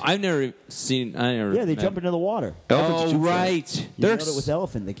nailed it. slide. I've never seen. I never. Yeah, they jump into the water. Elephants are Oh too fast. right. You They're know it was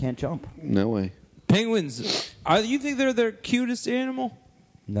elephant. They can't jump. No way. penguins. You think they're their cutest animal?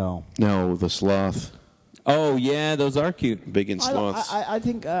 No. No, the sloth. Oh yeah, those are cute. Big in sloths. I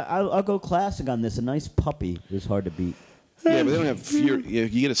think I'll go classic on this. A nice puppy is hard to beat. Yeah, but they don't have fear. Yeah,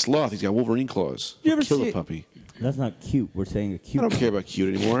 you get a sloth, he's got Wolverine claws. You ever Kill see a it? puppy. That's not cute. We're saying a I cute. don't care about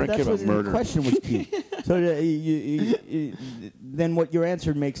cute anymore. I But care that's about what murder. the question was cute. So then what your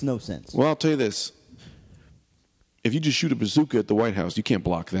answer makes no sense. Well, I'll tell you this. If you just shoot a bazooka at the White House, you can't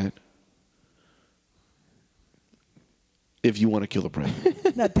block that. If you want to kill the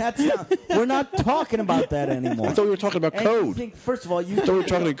president. No, that's not, we're not talking about that anymore. I thought we were talking about And you code. think, first of all, you I thought we were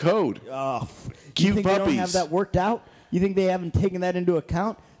talking in code. you Cute think they don't puppies. have that worked out? You think they haven't taken that into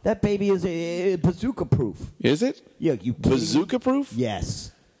account? That baby is bazooka proof. Is it? Yeah, you kidding me? Bazooka proof?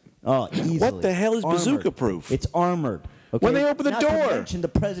 Yes. Oh, easily. What the hell is Armored. bazooka proof? It's armored. Okay? When they open the Not door. To mention, the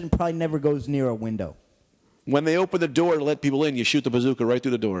president probably never goes near a window. When they open the door to let people in, you shoot the bazooka right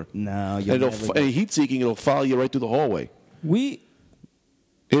through the door. No, And you'll it'll never. and heat seeking, it'll follow you right through the hallway. We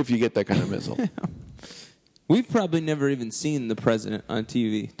If you get that kind of missile. We've probably never even seen the president on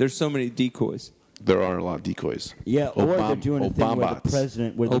TV. There's so many decoys. There are a lot of decoys. Yeah, or they're doing a thing where the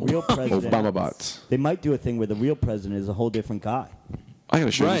president, where the real president, Obama bots. They might do a thing where the real president is a whole different guy. I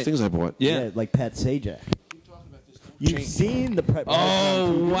gotta show you Right. these things I bought. Yeah. Like Pat Sajak. You've seen the president,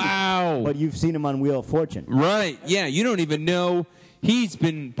 Oh, wow. but you've seen him on Wheel of Fortune. Right. Yeah, you don't even know he's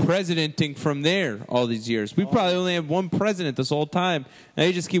been presidenting from there all these years. We probably only have one president this whole time, and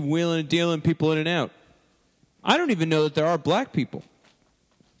they just keep wheeling and dealing people in and out. I don't even know that there are black people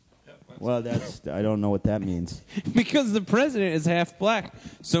Well, I don't know what that means. because the president is half black.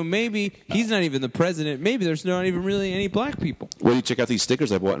 So maybe he's not even the president. Maybe there's not even really any black people. Well, you check out these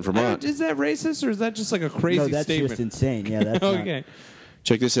stickers I bought in Vermont. Is that racist, or is that just like a crazy No, that's statement? just insane. Yeah, that's not- Okay.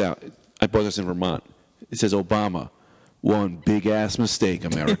 Check this out. I bought this in Vermont. It says Obama. One big ass mistake,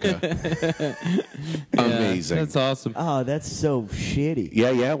 America. Amazing. That's awesome. Oh, that's so shitty.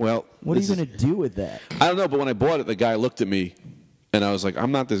 Yeah. Well, What are you this going to do with that? I don't know, but when I bought it, the guy looked at me, and I was like,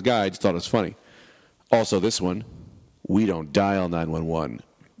 I'm not this guy. I just thought it was funny. Also, this one, we don't dial 911.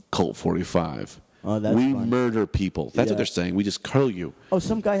 Colt 45. Oh, that's we fun. murder people. That's Yeah. what they're saying. We just curl you. Oh,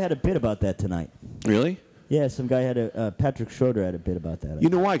 some guy had a bit about that tonight. Really? Yeah, some guy had Patrick Schroeder had a bit about that. You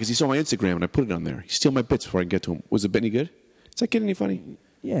know why? Because he saw my Instagram, and I put it on there. He steal my bits before I can get to him. Was the bit any good? Is that kid any funny?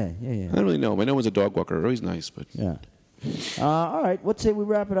 Yeah. I don't really know him. I know he's a dog walker. He's nice, but Yeah. All right, let's say we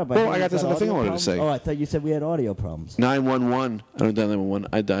wrap it up. Oh, think I got we've this other thing I audio wanted to problems. say. Oh, I thought you said we had audio problems. 911. I don't dial 911.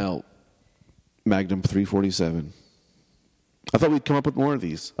 I dial Magnum 347. I thought we'd come up with more of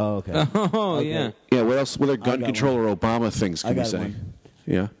these. Oh, okay. Oh, Okay. yeah. Yeah, what else? What other gun got control or Obama things I can we got say? one.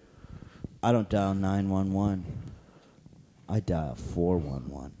 Yeah. I don't dial 911. I dial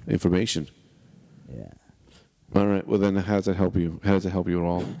 411. Information. Yeah. All right. Well, then how does that help you? How does it help you at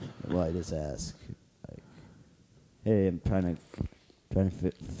all? Well, I just ask. Like, hey, I'm trying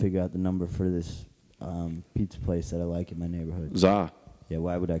to figure out the number for this pizza place that I like in my neighborhood. Za. Yeah,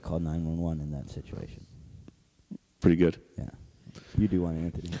 why would I call 911 in that situation? Pretty good. Yeah. You do one,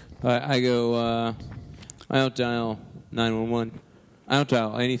 Anthony. I go, I don't dial 911. I don't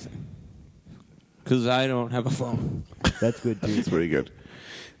dial anything because I don't have a phone. That's good, too. It's pretty good.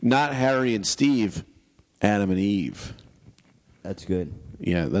 Not Harry and Steve, Adam and Eve. That's good.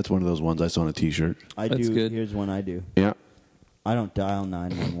 Yeah, that's one of those ones I saw on a T-shirt. I That's do. good. Here's one I do. Yeah. I don't dial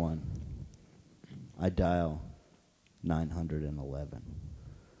 911. I dial 911.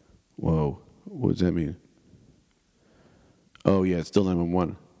 Whoa. What does that mean? Oh, yeah, it's still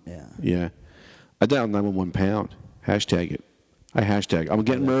 911. Yeah. Yeah. I dial 911 pound. Hashtag it. I hashtag. I'm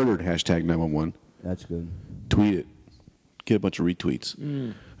getting murdered. Hashtag 911. That's good. Tweet it. Get a bunch of retweets.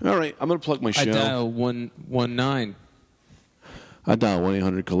 All right, I'm going to plug my show. I dial 119. I dial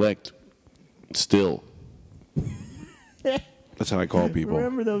 1-800-COLLECT. Still. That's how I call people.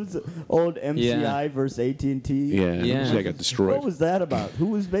 Remember those old MCI versus AT&T? Yeah. Yeah. I got destroyed. What was that about? Who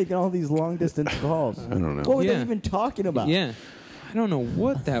was making all these long distance calls? I don't know. What were Yeah. they even talking about? Yeah. I don't know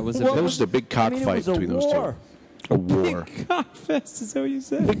what that was What about. That was just a big I mean, it cockfight was a between those war. two. A war. Cockfest is that what you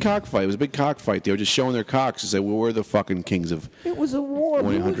said? Big cockfight. It was a big cockfight. They were just showing their cocks and said, well, we're the fucking kings of... It was a war. Who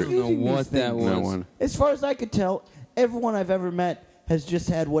was 1-800. I don't know using what these that things? was. No one. As far as I could tell, everyone I've ever met has just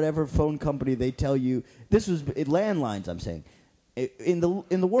had whatever phone company they tell you. This was landlines. I'm saying, in the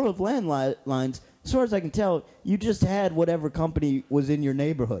world of landlines, as far as I can tell, you just had whatever company was in your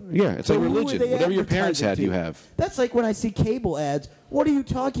neighborhood. Yeah, it's So like who were religion. they Whatever your parents advertising had, to? you have. That's like when I see cable ads. What are you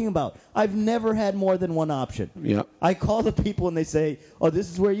talking about? I've never had more than one option. Yeah. I call the people and they say, "Oh, this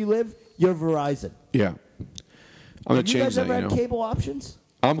is where you live. You're Verizon." Yeah. I'm going Have to you change guys that, ever you had know. cable options?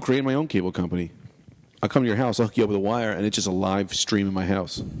 I'm creating my own cable company. I'll come to your house, I'll hook you up with a wire, and it's just a live stream in my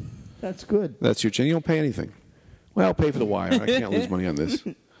house. That's good. That's your chance. You don't pay anything. Well, I'll pay for the wire. I can't lose money on this.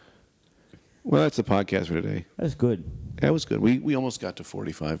 Well, that's the podcast for today. That's good. That was good. We almost got to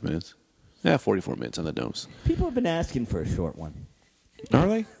 45 minutes. Yeah, 44 minutes on the nose. People have been asking for a short one. Are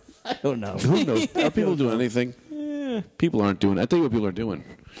they? I don't know. Who knows? Are people doing anything? People aren't doing. I tell you what people are doing.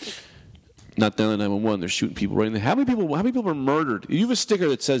 Not dialing 911. They're shooting people right in the. How many people are murdered? You have a sticker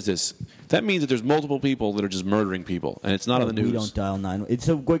that says this. That means that there's multiple people that are just murdering people, and it's not on the news. We don't dial 911.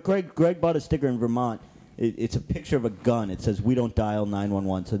 So Greg bought a sticker in Vermont. It's a picture of a gun. It says, "We don't dial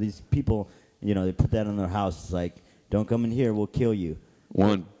 911." So these people, they put that on their house. It's like, "Don't come in here. We'll kill you."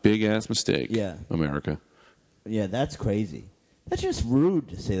 One big ass mistake. Yeah. America. Yeah, that's crazy. That's just rude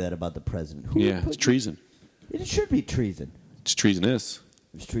to say that about the president. Who Yeah, would it's put- treason. It should be treason. It's treasonous.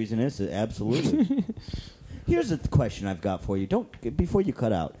 It's treasonous, absolutely. Here's a question I've got for you. Before you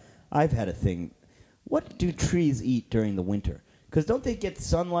cut out, I've had a thing. What do trees eat during the winter? Because don't they get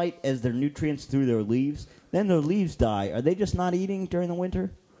sunlight as their nutrients through their leaves? Then their leaves die. Are they just not eating during the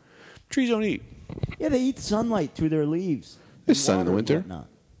winter? Trees don't eat. Yeah, they eat sunlight through their leaves. There's and sun in the water winter. and whatnot.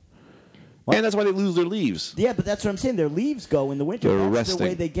 What? And that's why they lose their leaves. Yeah, but that's what I'm saying. Their leaves go in the winter. They're That's the way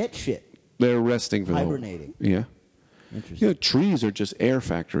resting. they get shit. They're resting for Hibernating. Yeah. Interesting. You know, trees are just air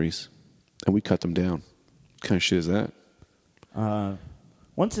factories, and we cut them down. What kind of shit is that?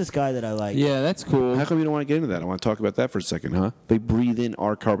 Once this guy that I like. Yeah, that's cool. How come you don't want to get into that? I want to talk about that for a second, huh? They breathe in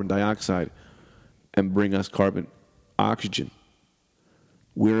our carbon dioxide and bring us carbon oxygen.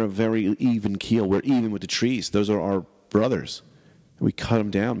 We're a very even keel. We're even with the trees. Those are our brothers. And we cut them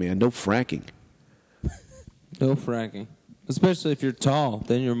down, man. No fracking. No fracking. Especially if you're tall,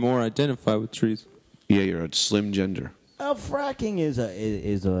 then you're more identified with trees. Yeah, you're a slim gender. Well, fracking is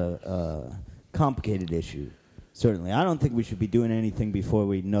a complicated issue. Certainly, I don't think we should be doing anything before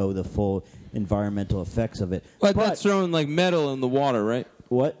we know the full environmental effects of it. But that's throwing like metal in the water, right?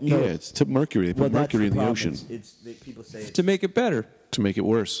 What? No. Yeah, it's to mercury. They put Well, mercury in that's the problem. ocean People say To make it better. to make it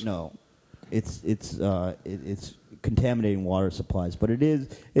worse. no. It's contaminating water supplies, but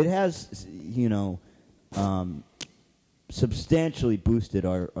it has substantially boosted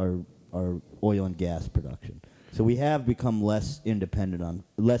our oil and gas production. So we have become less dependent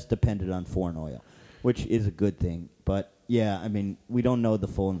on foreign oil, which is a good thing. But yeah, I mean, we don't know the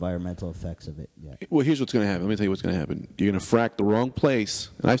full environmental effects of it yet. Well, here's what's going to happen. Let me tell you what's going to happen. You're going to frack the wrong place,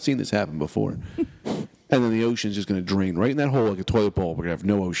 and I've seen this happen before. And then the ocean's just going to drain right in that hole like a toilet bowl. We're going to have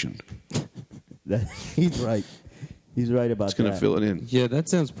no ocean. He's right. He's right about It's going that. to fill it in. Yeah, that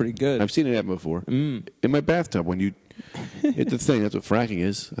sounds pretty good. I've seen it happen before. In my bathtub, when you hit the thing, that's what fracking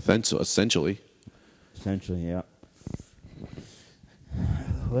is, essentially. Essentially, yeah.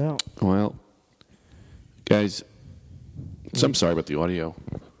 Well, Well, guys, so I'm sorry about the audio.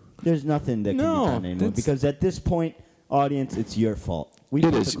 there's nothing that can No, be done anymore that's- because at this point, audience, it's your fault. We It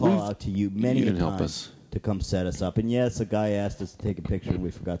put is. the call We've- out to you many you a didn't help time us. to come set us up. And yes, a guy asked us to take a picture, and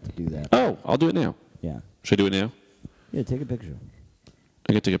we forgot to do that. Oh, I'll do it now. Yeah. Should I do it now? Yeah, take a picture.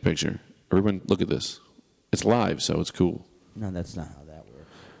 I can take a picture. Everyone, look at this. It's live, so it's cool. No, that's not how that works.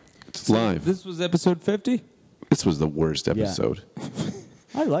 It's live. This was episode 50? This was the worst episode.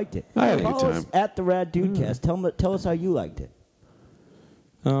 I liked it. I had a good Follow us time. at the Rad Dudecast. Tell us how you liked it.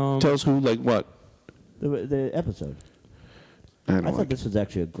 Tell us who, like what? The episode. I I don't thought like this was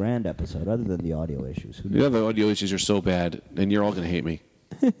actually a grand episode, other than the audio issues. Who it. The other audio issues are so bad, and you're all going to hate me.